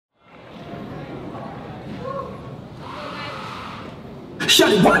Shut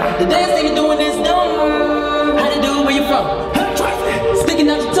it, what? The dance that you're doing is dumb. How to do it, where you from?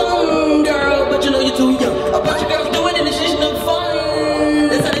 Sticking out your tongue, girl, but you know you're too young. A bunch of girls do it and it's just no fun.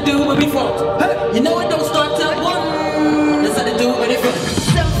 That's how they do it where we from. You know it don't start till 1. That's how they do it where they from.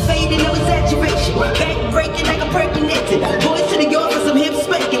 Self-fading, no exaggeration. Back breaking like a percolated. Boys to the yard for some hip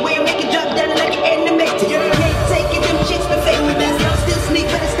spanking. Where you make it drop down like an animated. Can't take it, them chicks been faking. That's y'all still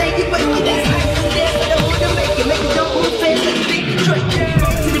sleep, better stay you waking. That's high school dance, but don't wanna make it. Make it don't move fast like a big Detroit.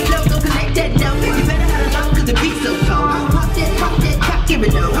 To the flow, don't connect that down. You better have a lock, cause the beat's so cold. Pop that, cock, give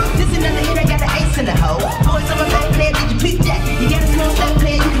it no. This another hit, I got an ace in the hole. Boys, I'm a bad player, did you peep that? You got a small step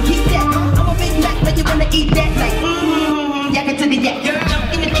player, you can keep that. I'm a big Mac, like you wanna eat that. Like, yak it to the yak.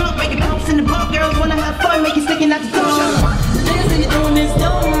 Jump in the trunk, make it bounce in the bump. Girls wanna have fun, make it sticking out the tongue. The dance that you're doing is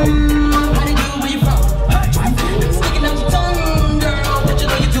dumb. How they do it where you from? Sticking out your tongue, girl, but you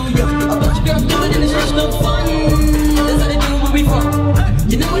know you're too young. A bunch of girls do it and it's just no fun. That's how they do it where we from.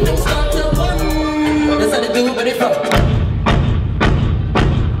 You know it don't start till 1. That's how they do it where they from.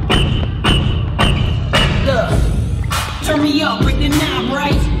 Turn me up, break the knob,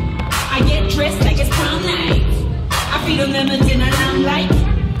 right? I get dressed like it's prom night. I feed them lemons in a limelight.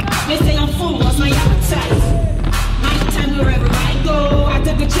 They say I'm full, lost my appetite. My time wherever I go. I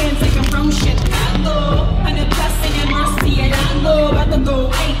took a chance like I'm from Chicago. 100 plus in Mercy and I go. About to go,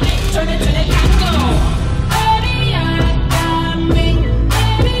 hey, turn it to the Congo. Baby, I got me.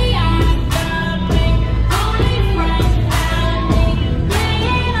 Baby, I got me. Only friends I need.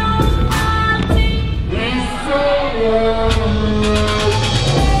 Laying on my feet. It's so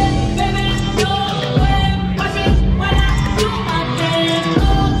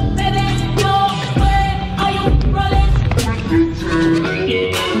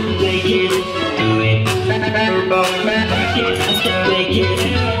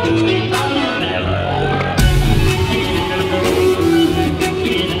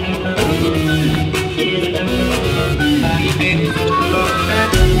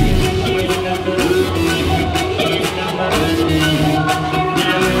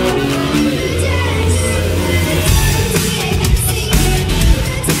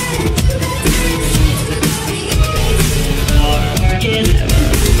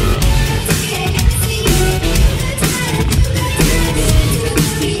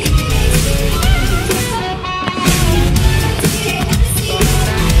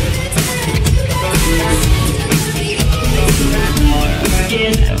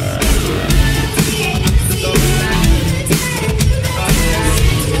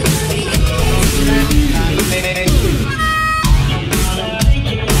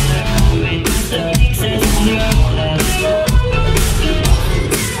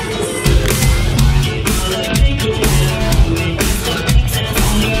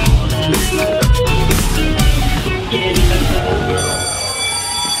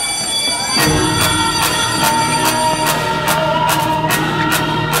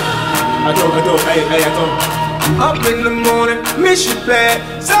Up in the morning, miss you bad.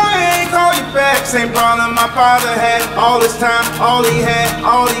 Sorry I ain't call you back. Same problem my father had. All his time, all he had,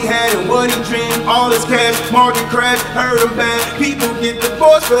 and what he dreamed. All his cash, market crash, heard him bad. People get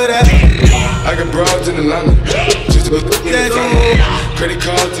divorced for that. I got broads in Atlanta, just to put that on. Credit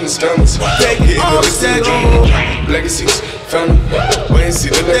cards in the scammers. Take it off, that on. Legacies, family, wait and see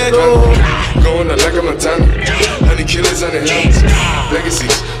the like a going out like a Montana. Honey killers on the helmets.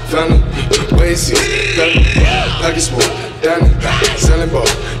 Legacies, family, wait and see, family. Pocket smoke, Danny, selling ball,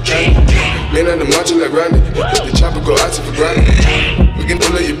 candy. Man on the macho like Randy. The chopper go out to for granted. We can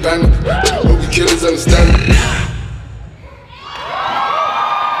pull up your bandit. Hope you killers understand it.